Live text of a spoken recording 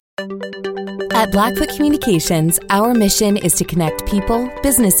At Blackfoot Communications, our mission is to connect people,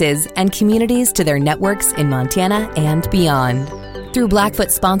 businesses, and communities to their networks in Montana and beyond. Through Blackfoot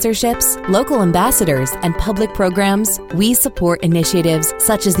sponsorships, local ambassadors, and public programs, we support initiatives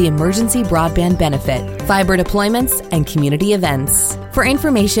such as the Emergency Broadband Benefit, fiber deployments, and community events. For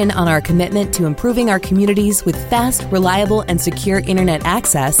information on our commitment to improving our communities with fast, reliable, and secure internet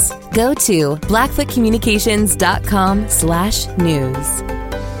access, go to blackfootcommunications.com/news.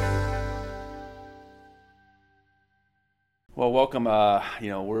 Well, welcome.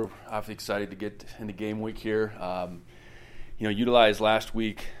 We're obviously excited to get into game week here. Utilized last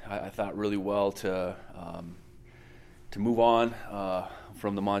week, I thought really well to move on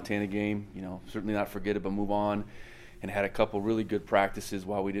from the Montana game. Certainly not forget it, but move on, and had a couple really good practices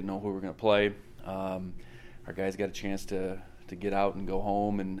while we didn't know who we were going to play. Our guys got a chance to get out and go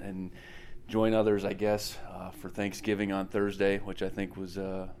home and join others, I guess, for Thanksgiving on Thursday, which I think was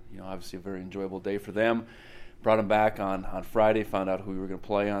obviously a very enjoyable day for them. Brought them back on Friday, found out who we were going to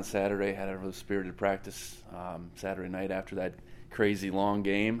play on Saturday, had a really spirited practice Saturday night after that crazy long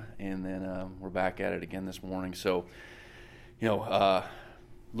game, and then we're back at it again this morning. So,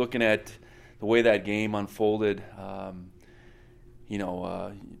 looking at the way that game unfolded,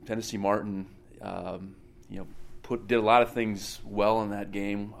 Tennessee Martin, did a lot of things well in that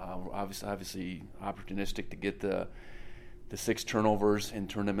game. Obviously opportunistic to get the 6 turnovers and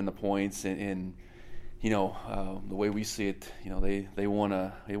turn them into points, and the way we see it, they won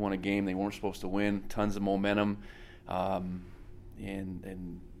a game they weren't supposed to win. Tons of momentum, and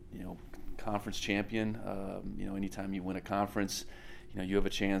conference champion. Anytime you win a conference, you have a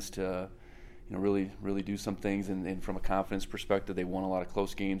chance to, really do some things. And from a confidence perspective, they won a lot of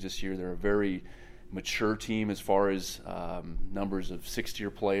close games this year. They're a very mature team as far as numbers of 6-year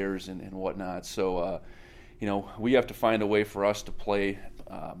players and whatnot. So, we have to find a way for us to play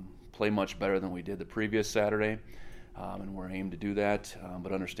much better than we did the previous Saturday, and we're aimed to do that,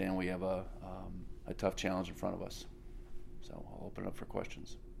 but understand we have a tough challenge in front of us. So I'll open it up for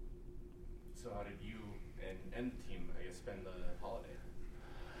questions. So how did you and the team, I guess, spend the holiday?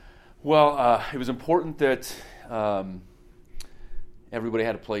 Well, it was important that everybody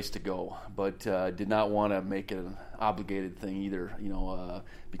had a place to go, but did not want to make it an obligated thing either,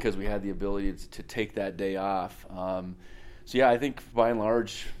 because we had the ability to take that day off. So yeah, I think by and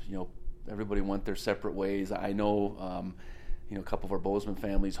large, everybody went their separate ways. I know, a couple of our Bozeman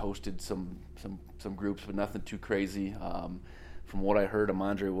families hosted some groups, but nothing too crazy. From what I heard,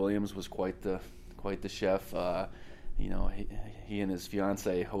 Amandre Williams was quite the chef. He and his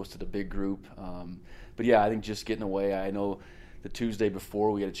fiance hosted a big group. But yeah, I think just getting away. I know the Tuesday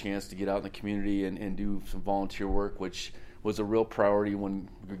before we had a chance to get out in the community and do some volunteer work, which was a real priority when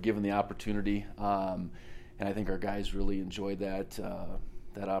we were given the opportunity. And I think our guys really enjoyed that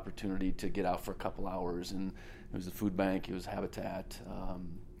opportunity to get out for a couple hours. And it was the food bank, it was Habitat,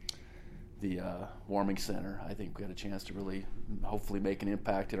 the warming center. I think we had a chance to really, hopefully, make an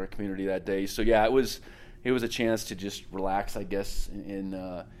impact in our community that day. So yeah, it was a chance to just relax, I guess, and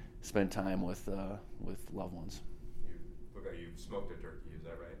spend time with loved ones. You smoked a turkey, is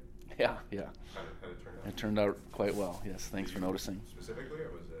that right? Yeah. How did it turn out? It turned out quite well. Yes, thanks for noticing. Specifically,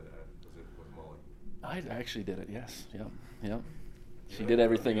 or was it with Molly? I actually did it. Yes. Yep. She did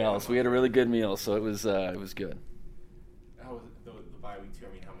everything else. We had a really good meal, so it was good. How was it, the bye week too?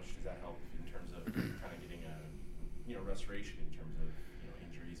 I mean, how much does that help in terms of kind of getting a restoration in terms of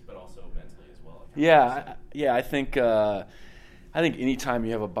injuries, but also mentally as well? Yeah. I think anytime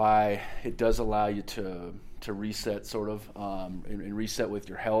you have a bye, it does allow you to reset, sort of, and reset with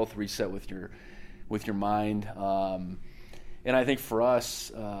your health, reset with your mind. And I think for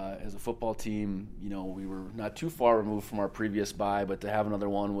us, as a football team, we were not too far removed from our previous bye, but to have another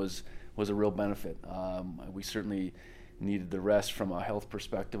one was a real benefit. We certainly needed the rest from a health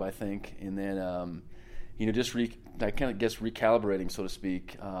perspective, I think, and then just recalibrating, so to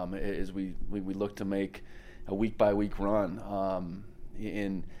speak, as we look to make a week by week run.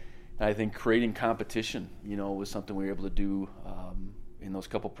 And I think creating competition, was something we were able to do in those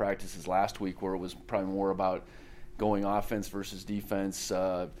couple practices last week, where it was probably more about going offense versus defense,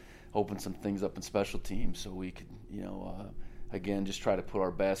 open some things up in special teams, so we could, again, just try to put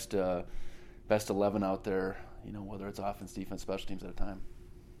our best 11 out there, whether it's offense, defense, special teams at a time.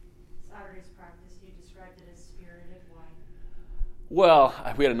 Saturday's practice, you described it as spirited. Why? Well,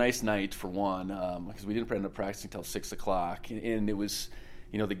 we had a nice night for one, because we didn't end up practicing until 6 o'clock, and it was,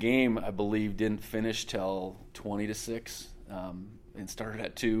 the game, I believe, didn't finish till 20-6. And started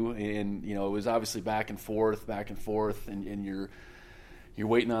at 2, and it was obviously back and forth, and you're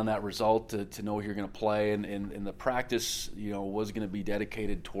waiting on that result to know you're going to play, and the practice, was going to be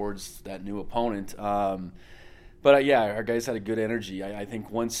dedicated towards that new opponent. But our guys had a good energy. I think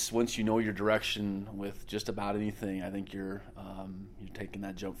once you know your direction with just about anything, I think you're taking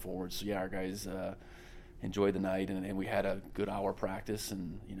that jump forward. So our guys enjoyed the night, and we had a good hour practice,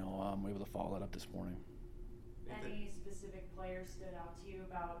 and we were able to follow that up this morning. Any specific players stood out to you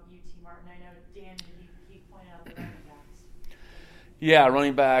about UT Martin? I know Dan, he pointed out the running backs. Yeah,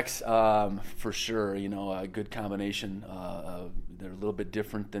 running backs for sure. A good combination. They're a little bit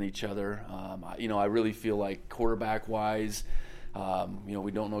different than each other. I really feel like quarterback-wise,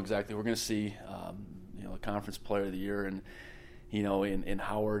 we don't know exactly. We're going to see, the conference player of the year, and in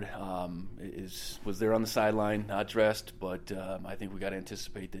Howard was there on the sideline, not dressed, but I think we got to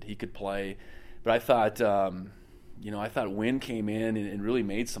anticipate that he could play. But I thought, Wynn came in and really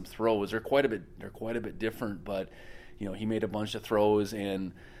made some throws. They're quite a bit different, but he made a bunch of throws,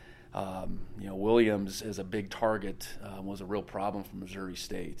 and Williams as a big target was a real problem for Missouri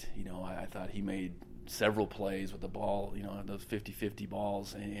State. I thought he made several plays with the ball, those 50-50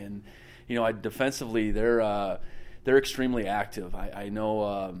 balls, and defensively they're extremely active. I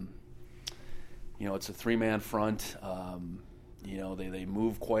know, it's a three-man front. They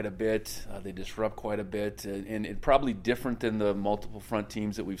move quite a bit. They disrupt quite a bit, and probably different than the multiple front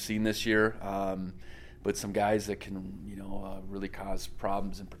teams that we've seen this year. But some guys that can, really cause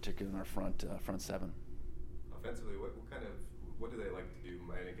problems, in particular in our front seven. Offensively, what do they like to do?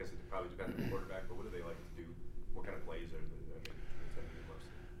 I guess it probably depends on the quarterback, but what do they like to do? What kind of plays are they tend to do most?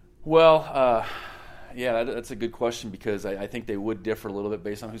 Well, that's a good question, because I think they would differ a little bit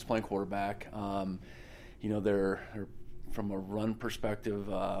based on who's playing quarterback. They're from a run perspective,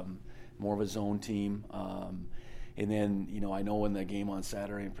 more of a zone team. And then, I know in the game on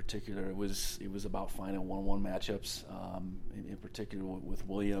Saturday in particular, it was about finding one-on-one matchups, in particular with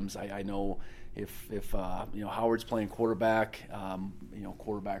Williams. I know if Howard's playing quarterback,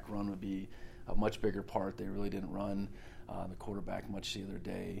 quarterback run would be a much bigger part. They really didn't run the quarterback much the other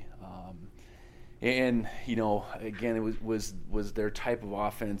day. And again, it was their type of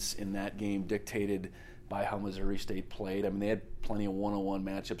offense in that game dictated by how Missouri State played. I mean, they had plenty of one-on-one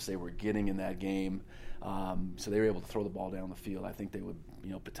matchups they were getting in that game. So they were able to throw the ball down the field. I think they would,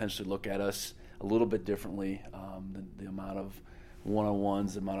 potentially look at us a little bit differently. The amount of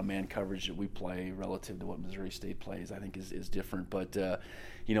one-on-ones, the amount of man coverage that we play relative to what Missouri State plays, I think is different. But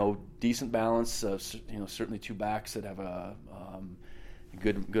decent balance. Certainly two backs that have a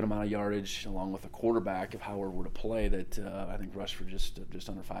good amount of yardage, along with a quarterback if Howard were to play that I think rushed for just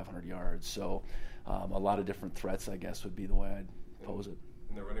under 500 yards. So a lot of different threats, I guess, would be the way I'd pose it.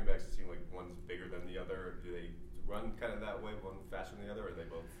 And the running backs seem like one's bigger than the other. Do they run kind of that way, one faster than the other, or are they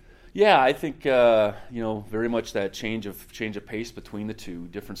both? Yeah, I think very much that change of pace between the two,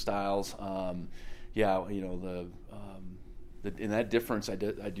 different styles. And that difference I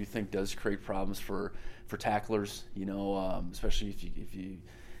do think does create problems for tacklers. Especially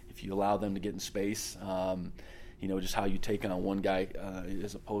if you allow them to get in space. Just how you take on one guy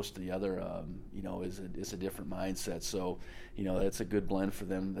as opposed to the other, is a different mindset. So, that's a good blend for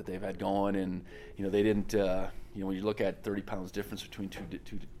them that they've had going. And, they didn't, when you look at 30 pounds difference between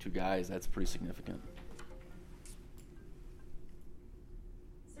two guys, that's pretty significant.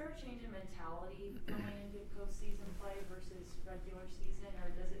 Is there a change in mentality going into postseason play versus regular season, or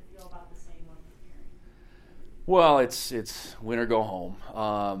does it feel about the same when preparing? Well, it's win or go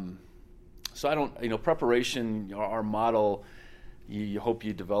home. So I don't, preparation, our model, you hope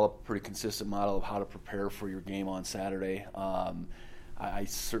you develop a pretty consistent model of how to prepare for your game on Saturday. I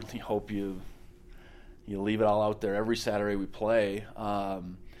certainly hope you leave it all out there every Saturday we play.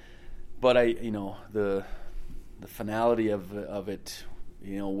 But the finality of it,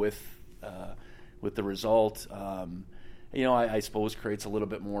 with the result, I suppose creates a little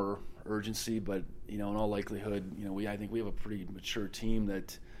bit more urgency. But in all likelihood, I think we have a pretty mature team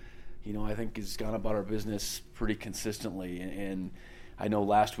that, I think has gone about our business pretty consistently. And I know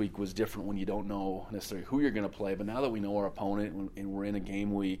last week was different when you don't know necessarily who you're going to play. But now that we know our opponent and we're in a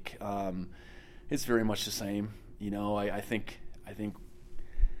game week, it's very much the same. I think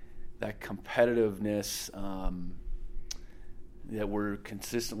that competitiveness that we're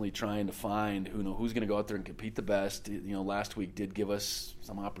consistently trying to find, who's going to go out there and compete the best. Last week did give us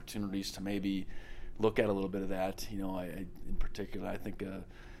some opportunities to maybe look at a little bit of that. In particular, I think.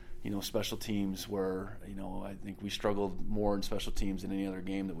 Special teams where, I think we struggled more in special teams than any other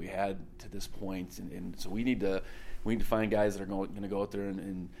game that we had to this point. And so we need to find guys that are going to go out there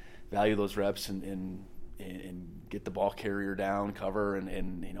and value those reps and get the ball carrier down, cover,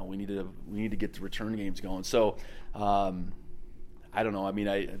 and we need to get the return games going. So I don't know. I mean,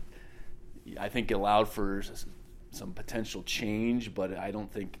 I think it allowed for some potential change, but I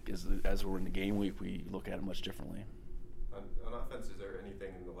don't think as we're in the game week, we look at it much differently. On offense, is there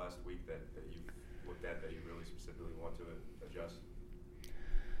anything in the last week that you looked at that you really specifically want to adjust?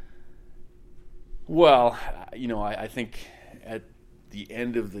 Well, I think at the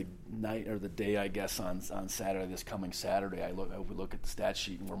end of the night or the day, I guess on Saturday, this coming Saturday, I would look at the stat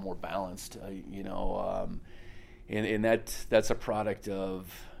sheet and we're more balanced. And that's a product of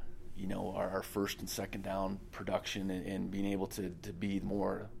our first and second down production and being able to be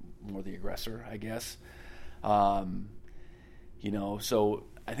more the aggressor, I guess. So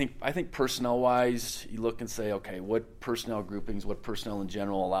I think personnel wise, you look and say, okay, what personnel groupings, what personnel in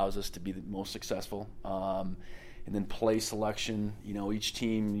general allows us to be the most successful. And then play selection, each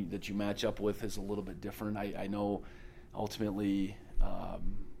team that you match up with is a little bit different. I know ultimately,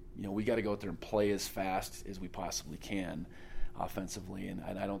 we got to go out there and play as fast as we possibly can offensively, and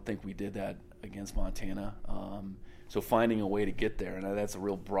I don't think we did that against Montana. So finding a way to get there, and that's a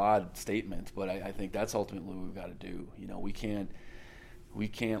real broad statement, but I think that's ultimately what we've got to do. We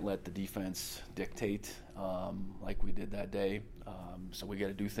can't let the defense dictate like we did that day. So we got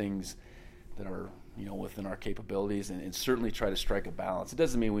to do things that are within our capabilities and certainly try to strike a balance. It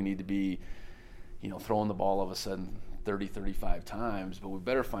doesn't mean we need to be throwing the ball all of a sudden 30-35 times, but we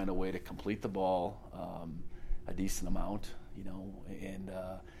better find a way to complete the ball a decent amount, and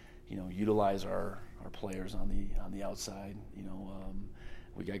utilize our players on the outside.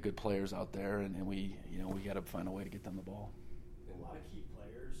 We got good players out there, and we got to find a way to get them the ball. A lot of key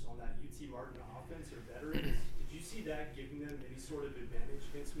players on that UT Martin offense are veterans. Did you see that giving them any sort of advantage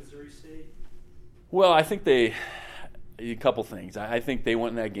against Missouri State? Well, I think a couple things. I think they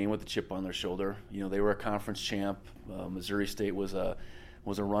went in that game with a chip on their shoulder. They were a conference champ. Missouri State was a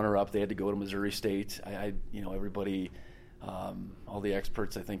runner-up. They had to go to Missouri State. Everybody, all the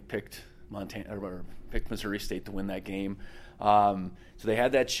experts, I think, picked Missouri State to win that game. So they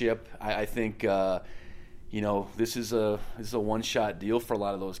had that chip. I think this is a one-shot deal for a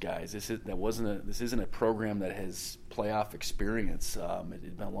lot of those guys. This isn't a program that has playoff experience.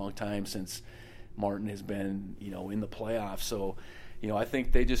 It's been a long time since Martin has been, in the playoffs. So, I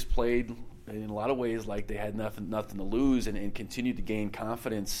think they just played in a lot of ways like they had nothing to lose and continued to gain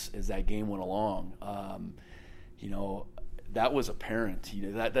confidence as that game went along. That was apparent.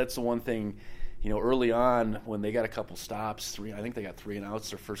 That's the one thing, early on when they got a couple stops, I think they got 3 and outs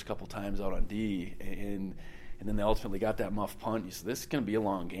their first couple times out on D, and then they ultimately got that muff punt. You said, this is going to be a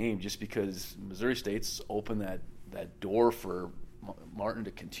long game just because Missouri State's opened that door for Martin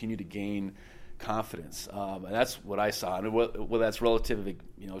to continue to gain confidence, and that's what I saw. And well, that's relative,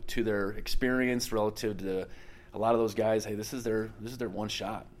 to their experience, relative to a lot of those guys. Hey, this is their one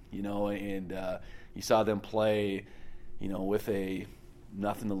shot, and you saw them play, with a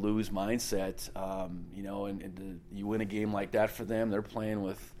nothing to lose mindset, and you win a game like that for them. They're playing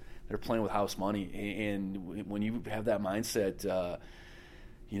with house money, and when you have that mindset,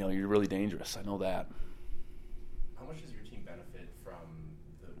 you're really dangerous. I know that. How much does your team benefit from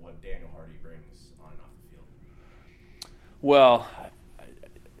what Daniel Hardy brings on and off the field? Well,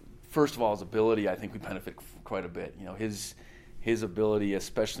 first of all, his ability, I think we benefit quite a bit. His ability,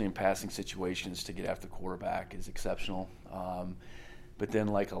 especially in passing situations, to get after the quarterback is exceptional. But then,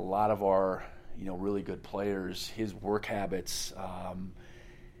 like a lot of our, really good players, his work habits,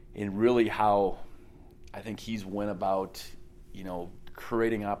 and really how I think he's went about,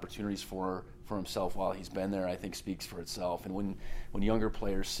 creating opportunities for himself while he's been there, I think speaks for itself. And when younger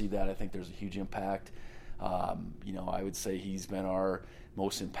players see that, I think there's a huge impact. I would say he's been our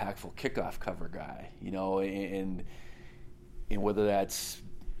most impactful kickoff cover guy, and whether that's,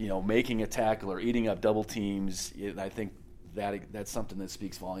 making a tackle or eating up double teams, I think that's something that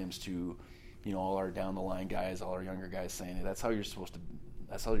speaks volumes to, all our down the line guys, all our younger guys saying, hey, that's how you're supposed to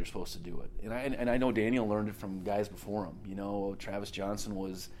do it. And I know Daniel learned it from guys before him. Travis Johnson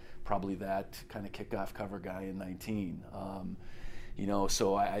was probably that kind of kickoff cover guy in 19.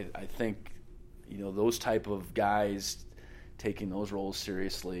 So I think, those type of guys taking those roles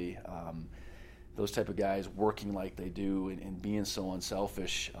seriously, those type of guys working like they do and being so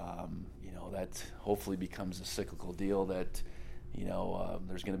unselfish, that hopefully becomes a cyclical deal that,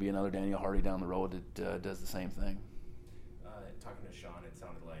 there's going to be another Daniel Hardy down the road that does the same thing. Talking to Sean, it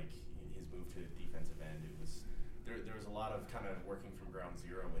sounded like his move to defensive end, there was a lot of kind of working from ground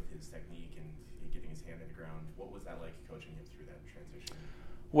zero with his technique and getting his hand in the ground. What was that like coaching him through that transition?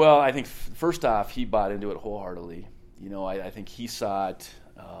 Well, I think first off, he bought into it wholeheartedly. I think he saw it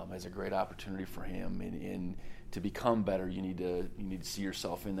as a great opportunity for him, and to become better, you need to see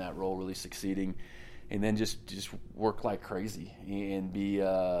yourself in that role, really succeeding. and then just work like crazy and be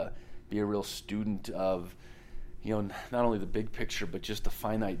a real student of, not only the big picture, but just the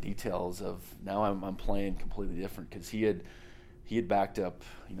finite details of now I'm playing completely different, because he had backed up,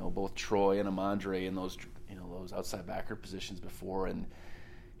 both Troy and Amandre in those outside backer positions before, and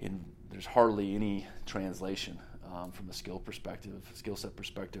there's hardly any translation from a skill set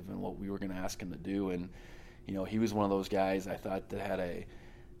perspective, and what we were going to ask him to do. And he was one of those guys I thought that had a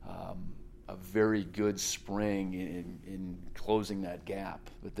very good spring in closing that gap,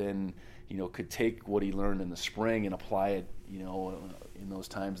 but then could take what he learned in the spring and apply it in those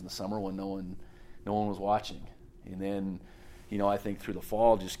times in the summer when no one was watching, and then I think through the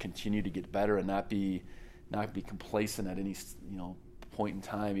fall just continue to get better and not be complacent at any point in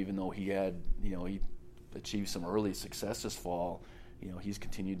time, even though he had he achieved some early success this fall. He's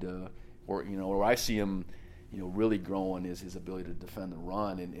continued to work. Where I see him really growing is his ability to defend the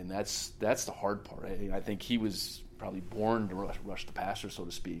run, and that's the hard part. I think he was probably born to rush the passer, so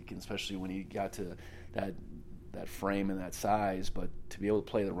to speak, and especially when he got to that frame and that size. But to be able to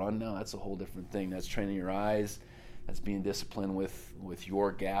play the run now, that's a whole different thing. That's training your eyes. That's being disciplined with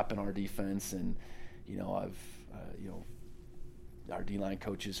your gap in our defense, and our D-line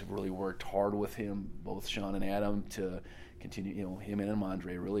coaches have really worked hard with him, both Sean and Adam, to continue. Him and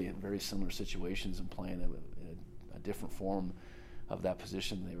Amandre really in very similar situations and playing a different form of that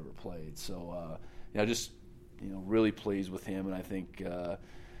position they've ever played. So just really pleased with him, and I think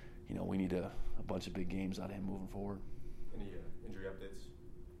we need a bunch of big games out of him moving forward. Any injury updates?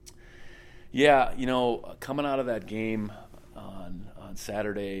 Yeah, coming out of that game on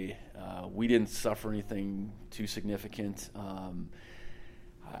Saturday, we didn't suffer anything too significant.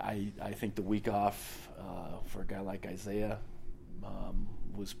 I think the week off for a guy like Isaiah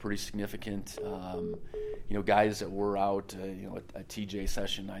was pretty significant. Guys that were out, a TJ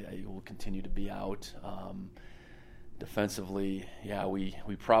session, I will continue to be out. Defensively,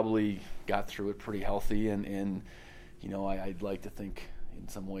 we probably got through it pretty healthy, and I'd like to think in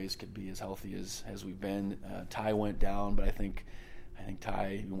some ways could be as healthy as we've been. Ty went down, but I think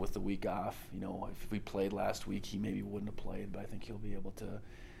Ty, even with the week off, if we played last week, he maybe wouldn't have played, but I think he'll be able to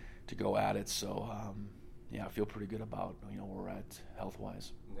go at it. So, I feel pretty good about where we're at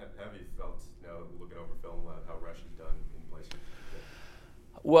health-wise. Have you felt, looking over film, how Rush has done in place?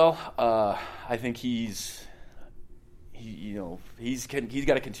 Well, I think he's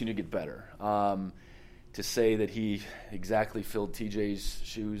got to continue to get better. To say that he exactly filled TJ's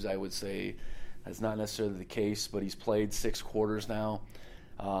shoes, I would say that's not necessarily the case, but he's played 6 quarters now,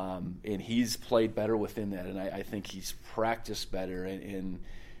 and he's played better within that, and I think he's practiced better. And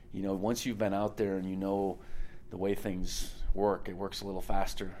once you've been out there and the way things work, it works a little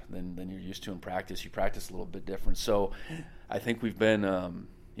faster than you're used to in practice. You practice a little bit different. So I think we've been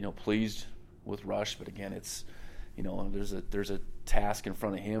pleased with Rush, but again, it's there's a task in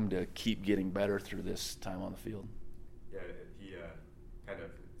front of him to keep getting better through this time on the field. Yeah, he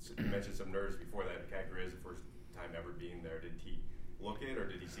you mentioned some nerves before that. Cacares, the first time ever being there. Did he look it, or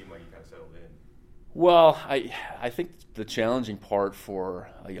did he seem like he kind of settled in? Well, I think the challenging part for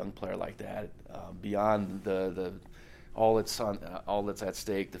a young player like that, beyond the all that's at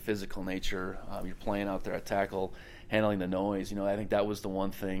stake, the physical nature, you're playing out there at tackle, handling the noise. I think that was the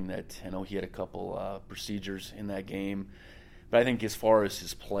one thing that he had a couple procedures in that game, but I think as far as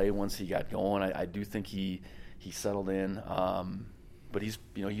his play once he got going, I do think he settled in. But he's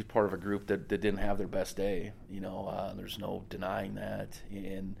part of a group that didn't have their best day. There's no denying that,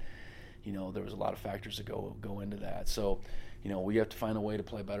 and there was a lot of factors that go into that. So, we have to find a way to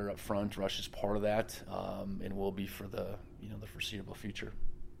play better up front. Rush is part of that, and will be for the foreseeable future.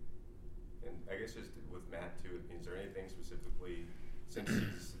 And I guess just with Matt too, is there anything specifically since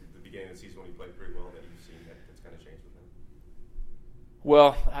the beginning of the season when he played pretty well that you've seen that's kind of changed with him?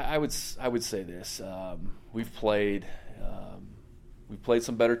 Well, I would say this: we've played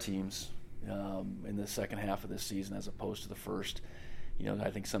some better teams in the second half of this season as opposed to the first.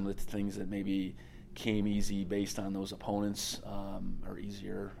 I think some of the things that maybe came easy based on those opponents are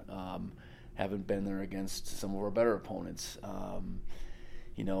easier. Haven't been there against some of our better opponents. I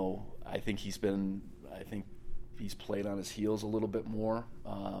think he's played on his heels a little bit more.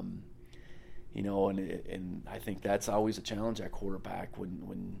 And I think that's always a challenge at quarterback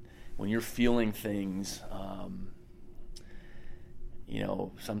when you're feeling things.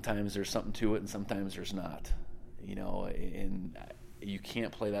 Sometimes there's something to it, and sometimes there's not. And you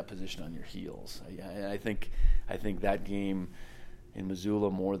can't play that position on your heels. I think that game in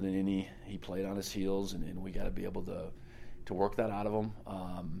Missoula, more than any, he played on his heels, and we got to be able to work that out of him.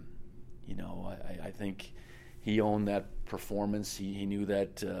 I think he owned that performance. He knew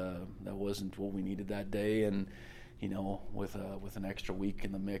that that wasn't what we needed that day, and with an extra week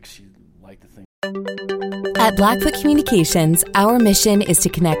in the mix, you'd like to think. At Blackfoot Communications, our mission is to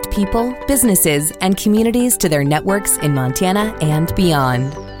connect people, businesses, and communities to their networks in Montana and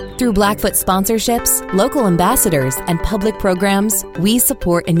beyond. Through Blackfoot sponsorships, local ambassadors, and public programs, we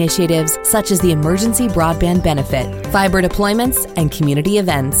support initiatives such as the Emergency Broadband Benefit, fiber deployments, and community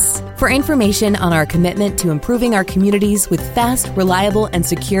events. For information on our commitment to improving our communities with fast, reliable, and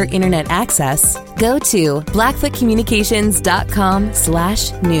secure internet access, go to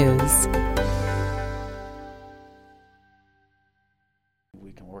blackfootcommunications.com/news.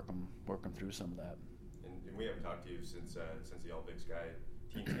 We can work them through some of that. And we haven't talked to you since the All Big Sky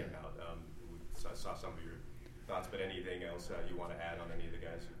team came out. We saw some of your thoughts, but anything else you want to add on any of the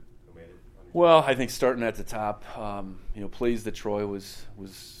guys who made it? Well, I think starting at the top, pleased that Troy was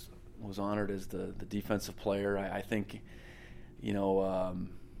honored as the defensive player. I think,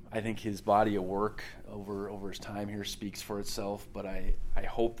 I think his body of work over his time here speaks for itself. But I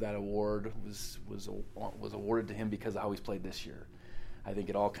hope that award was awarded to him because of how he's played this year. I think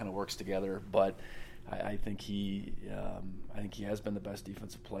it all kind of works together. But I think he has been the best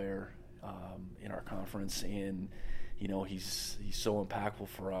defensive player in our conference, and he's so impactful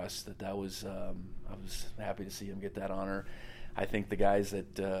for us that was I was happy to see him get that honor. I think the guys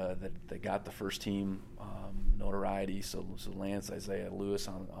that got the first team notoriety, so Lance, Isaiah, Lewis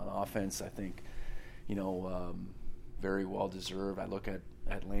on offense, I think very well deserved. I look at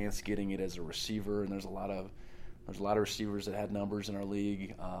Lance getting it as a receiver, and there's a lot of receivers that had numbers in our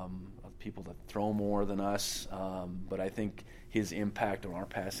league, of people that throw more than us, but I think his impact on our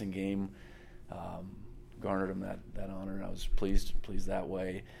passing game garnered him that honor, and I was pleased that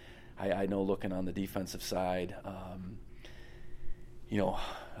way. I know looking on the defensive side,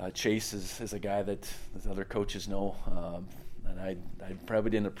 Chase is a guy that other coaches know, and I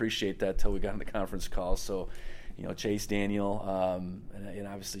probably didn't appreciate that till we got in the conference call. So, Chase, Daniel, and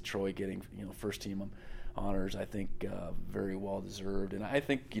obviously Troy getting first team honors, I think very well deserved. And I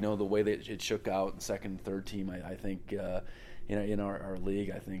think the way that it shook out in second and third team, I think in our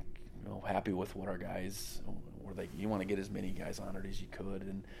league, I think happy with what our guys were. You want to get as many guys honored as you could,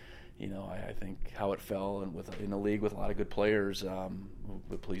 and I think how it fell, and in a league with a lot of good players,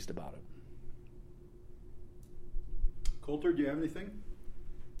 we're pleased about it. Coulter, do you have anything?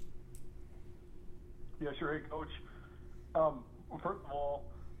 Yeah, sure. Hey, Coach. First of all,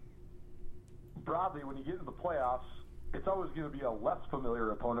 broadly, when you get into the playoffs, it's always going to be a less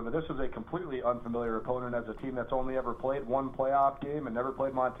familiar opponent, but this is a completely unfamiliar opponent as a team that's only ever played one playoff game and never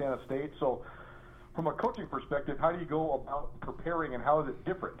played Montana State. So from a coaching perspective, how do you go about preparing, and how is it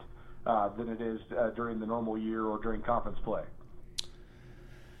different than it is during the normal year or during conference play?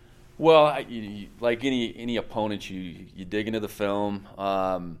 Well, like any opponent, you dig into the film.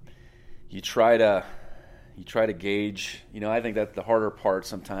 You try to gauge. I think that the harder part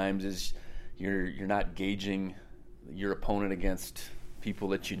sometimes is you're not gauging your opponent against people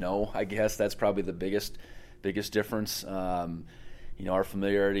that I guess that's probably the biggest difference. Our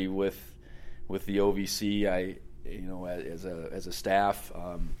familiarity with the OVC, as a staff,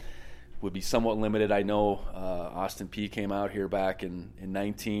 would be somewhat limited. I know Austin Peay came out here back in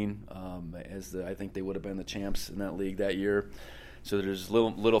 19 I think they would have been the champs in that league that year. So there's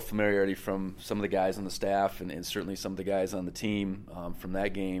little familiarity from some of the guys on the staff and certainly some of the guys on the team from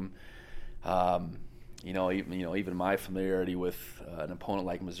that game. Even my familiarity with an opponent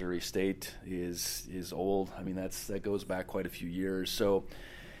like Missouri State is old. I mean, that goes back quite a few years. So,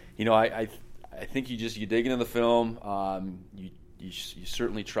 I think you dig into the film. You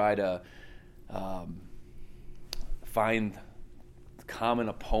certainly try to find common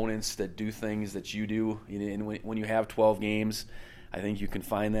opponents that do things that you do. And when you have 12 games, I think you can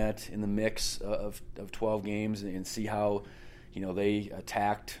find that in the mix of 12 games and see how they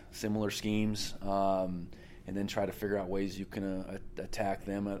attacked similar schemes, and then try to figure out ways you can attack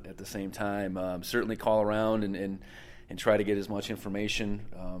them at the same time. Certainly call around and try to get as much information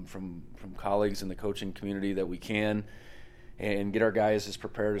from colleagues in the coaching community that we can, and get our guys as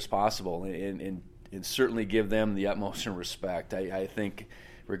prepared as possible, and certainly give them the utmost respect. I think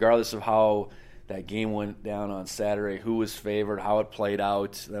regardless of how that game went down on Saturday, who was favored, how it played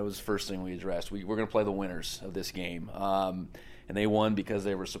out, that was the first thing we addressed. We're going to play the winners of this game. And they won because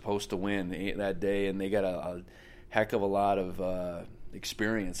they were supposed to win that day, and they got a heck of a lot of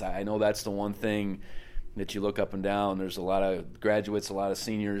experience. I know that's the one thing that you look up and down. There's a lot of graduates, a lot of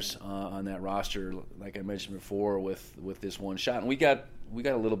seniors on that roster, like I mentioned before, with this one shot. And we got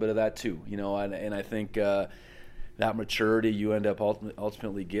a little bit of that too, and I think that maturity you end up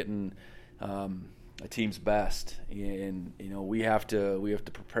ultimately getting a team's best, and we have to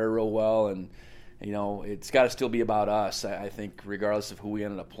prepare real well, and it's got to still be about us. I think regardless of who we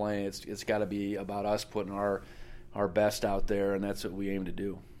ended up playing, it's got to be about us putting our best out there, and that's what we aim to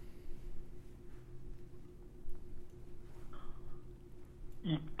do.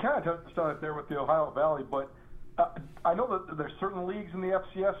 You kind of touched on it there with the Ohio Valley, but I know that there's certain leagues in the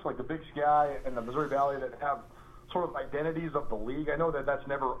FCS, like the Big Sky and the Missouri Valley, that have sort of identities of the league. I know that that's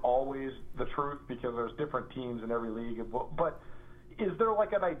never always the truth because there's different teams in every league. But is there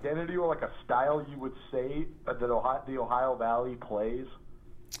like an identity or like a style you would say that the Ohio Valley plays?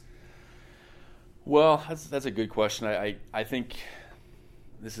 Well, that's a good question. I think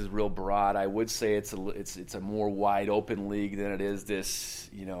this is real broad. I would say it's a more wide open league than it is this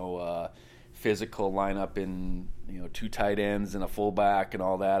physical lineup in two tight ends and a fullback and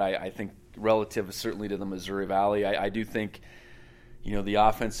all that. I think relative certainly to the Missouri Valley, I do think the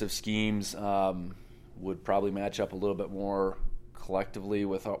offensive schemes would probably match up a little bit more collectively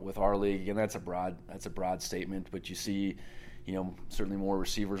with our league, and that's a broad statement. But you see, certainly more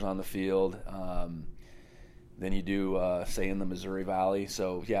receivers on the field than you do say in the Missouri Valley.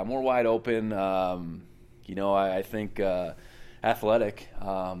 So yeah, more wide open. I think athletic.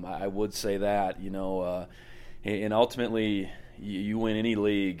 I would say that and ultimately you win any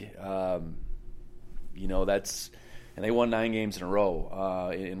league. That's, and they won 9 games in a row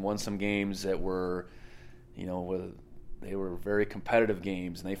and won some games that were, they were very competitive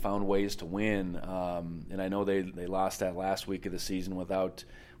games, and they found ways to win. And I know they lost that last week of the season without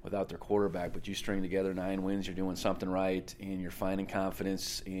their quarterback, but you string together 9 wins, you're doing something right, and you're finding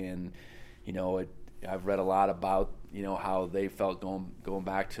confidence. And I've read a lot about how they felt going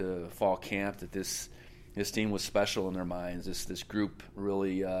back to fall camp, that this team was special in their minds. This group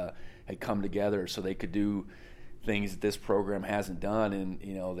really had come together so they could do things that this program hasn't done, and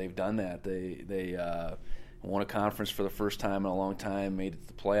they've done that. They won a conference for the first time in a long time, made it to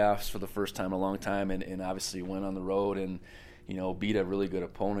the playoffs for the first time in a long time, and obviously went on the road and beat a really good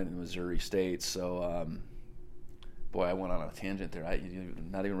opponent in Missouri State. So, boy, I went on a tangent there.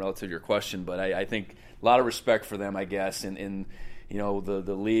 Not even relative to your question, but I think a lot of respect for them, I guess. And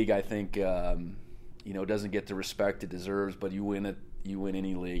the league, I think, doesn't get the respect it deserves. But you win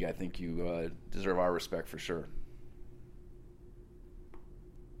any league, I think you deserve our respect for sure.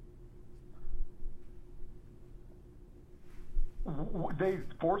 They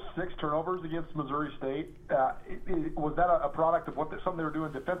forced 6 turnovers against Missouri State. Was that a product of something they were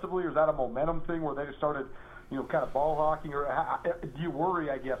doing defensively, or is that a momentum thing where they just started, kind of ball hawking? Or do you worry,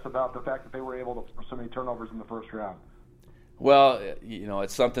 I guess, about the fact that they were able to force so many turnovers in the first round? Well,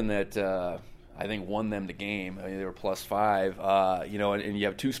 it's something that I think won them the game. I mean, they were +5. And you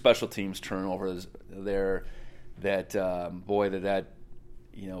have 2 special teams turnovers there that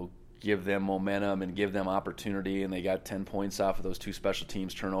give them momentum and give them opportunity, and they got 10 points off of those 2 special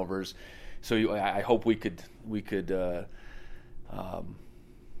teams turnovers. So I hope we could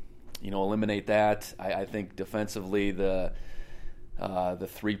eliminate that. I think defensively the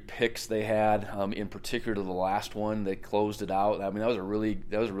 3 picks they had, in particular to the last one that closed it out. I mean, that was a really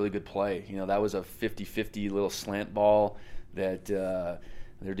good play. That was a 50-50 little slant ball that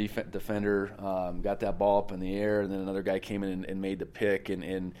their defender got that ball up in the air, and then another guy came in and made the pick.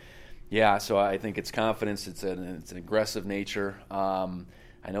 And yeah, so I think it's confidence. It's an aggressive nature.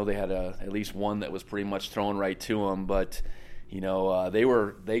 I know they had at least one that was pretty much thrown right to them, but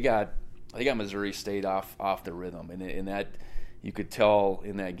they got Missouri State off the rhythm, and that you could tell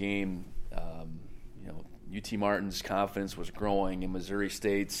in that game. UT Martin's confidence was growing, and Missouri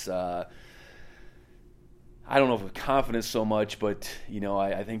State's I don't know if with confidence so much, but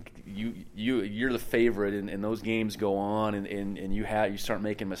I think you're the favorite, and those games go on, and you start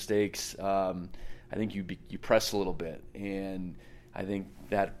making mistakes. I think you press a little bit, and I think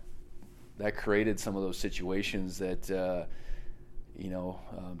that created some of those situations that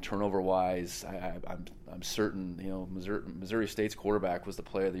turnover wise, I'm certain Missouri State's quarterback was the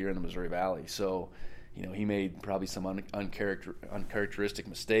player of the year in the Missouri Valley, so. He made probably some uncharacteristic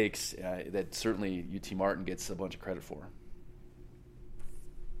mistakes that certainly UT Martin gets a bunch of credit for.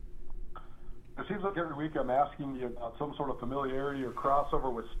 It seems like every week I'm asking you about some sort of familiarity or crossover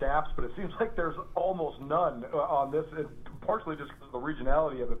with staffs, but it seems like there's almost none on this, partially just because of the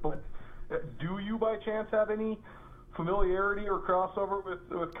regionality of it. But do you by chance have any familiarity or crossover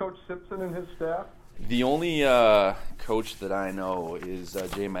with Coach Simpson and his staff? The only coach that I know is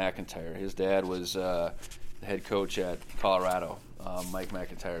Jay McIntyre. His dad was the head coach at Colorado, Mike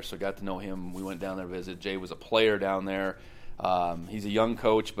McIntyre. So I got to know him. We went down there to visit. Jay was a player down there. He's a young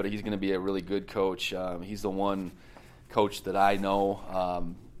coach, but he's going to be a really good coach. He's the one coach that I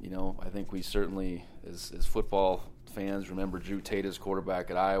know I think we certainly, as football fans, remember Drew Tate as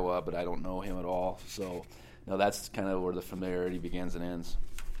quarterback at Iowa, but I don't know him at all. So, that's kind of where the familiarity begins and ends.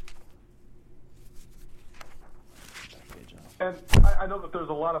 And I know that there's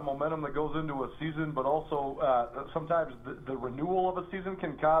a lot of momentum that goes into a season, but also sometimes the renewal of a season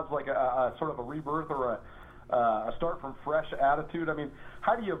can cause like a sort of a rebirth or a start from fresh attitude. I mean,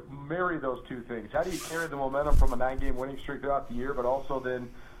 how do you marry those two things? How do you carry the momentum from a 9-game winning streak throughout the year, but also then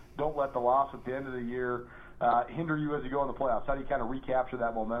don't let the loss at the end of the year hinder you as you go in the playoffs? How do you kind of recapture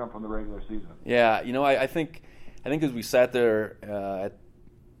that momentum from the regular season? Yeah, I think as we sat there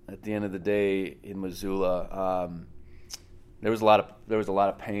at the end of the day in Missoula, there was a lot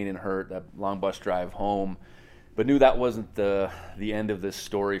of pain and hurt, that long bus drive home, but knew that wasn't the end of this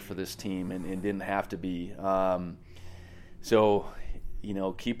story for this team, and didn't have to be. So,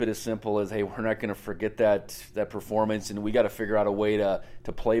 keep it as simple as, hey, we're not going to forget that performance, and we got to figure out a way to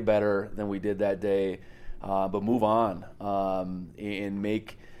play better than we did that day, but move on and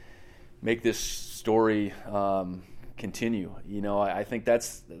make this story continue. I think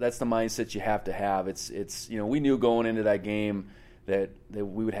that's the mindset you have to have. It's we knew going into that game that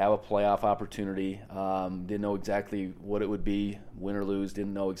we would have a playoff opportunity. Didn't know exactly what it would be, win or lose.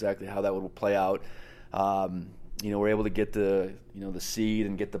 Didn't know exactly how that would play out. We're able to get the seed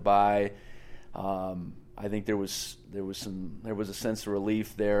and get the bye. I think there was a sense of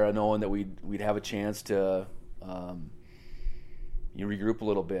relief there, knowing that we'd have a chance to regroup a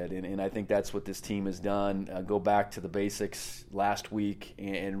little bit, and I think that's what this team has done. Go back to the basics last week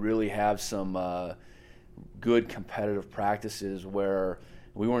and really have some good competitive practices where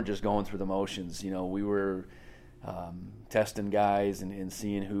we weren't just going through the motions. We were testing guys and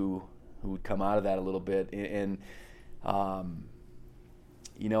seeing who would come out of that a little bit. I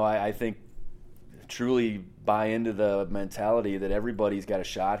think truly buy into the mentality that everybody's got a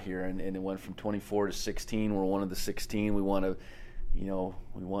shot here, and it went from 24 to 16. We're one of the 16. We want to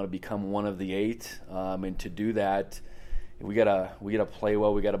become one of the 8, and to do that, we gotta play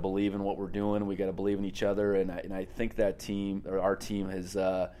well. We gotta believe in what we're doing. We gotta believe in each other, and I think our team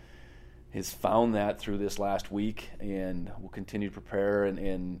has found that through this last week, and we'll continue to prepare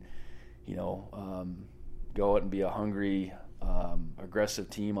and go out and be a hungry, aggressive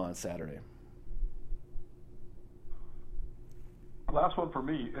team on Saturday. Last one for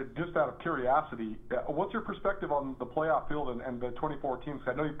me, just out of curiosity, what's your perspective on the playoff field and the 24 teams?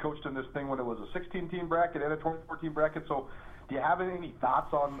 I know you coached in this thing when it was a 16-team bracket and a 24-team bracket, so do you have any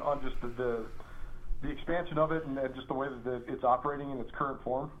thoughts on just the expansion of it and just the way that it's operating in its current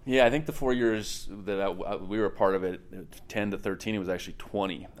form? Yeah, I think the 4 years that we were a part of it, 10 to 13, it was actually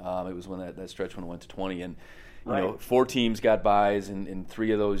 20. It was when that stretch when it went to 20. And, right. 4 teams got byes in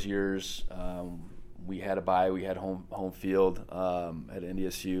 3 of those years. We had a bye. We had home field at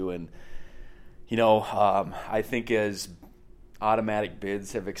NDSU, and I think as automatic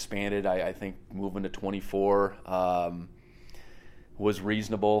bids have expanded, I think moving to 24 was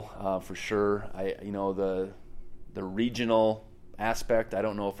reasonable for sure. The regional aspect, I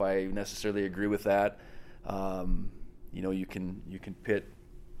don't know if I necessarily agree with that. You can pit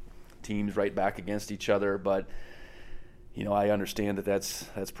teams right back against each other, but I understand that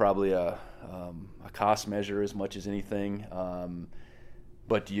that's probably a cost measure as much as anything.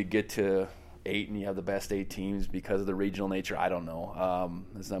 But do you get to 8 and you have the best 8 teams because of the regional nature? I don't know.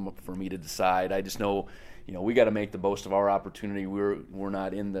 It's not for me to decide. I just know, we got to make the most of our opportunity. We're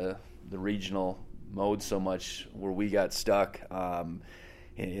not in the regional mode so much where we got stuck, and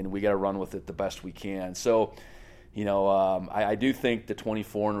we got to run with it the best we can. So, I do think the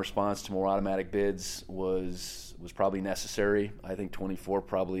 24 in response to more automatic bids was probably necessary. I think 24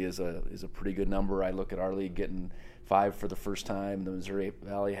 probably is a pretty good number. I look at our league getting 5 for the first time. The Missouri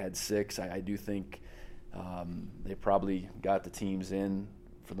Valley had 6. I do think they probably got the teams in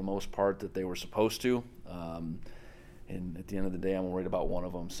for the most part that they were supposed to. And at the end of the day, I'm worried about one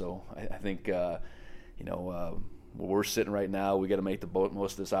of them. So I think, where we're sitting right now, we got to make the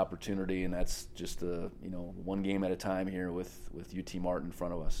most of this opportunity, and that's just one game at a time here with UT Martin in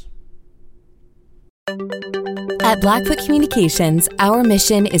front of us. At Blackfoot Communications, our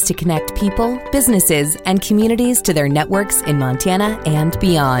mission is to connect people, businesses, and communities to their networks in Montana and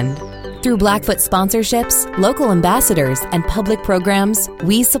beyond. Through Blackfoot sponsorships, local ambassadors, and public programs,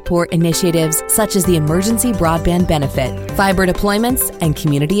 we support initiatives such as the Emergency Broadband Benefit, fiber deployments, and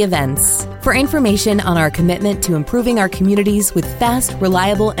community events. For information on our commitment to improving our communities with fast,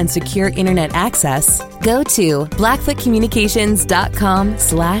 reliable, and secure internet access, go to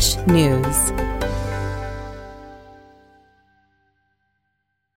blackfootcommunications.com/news.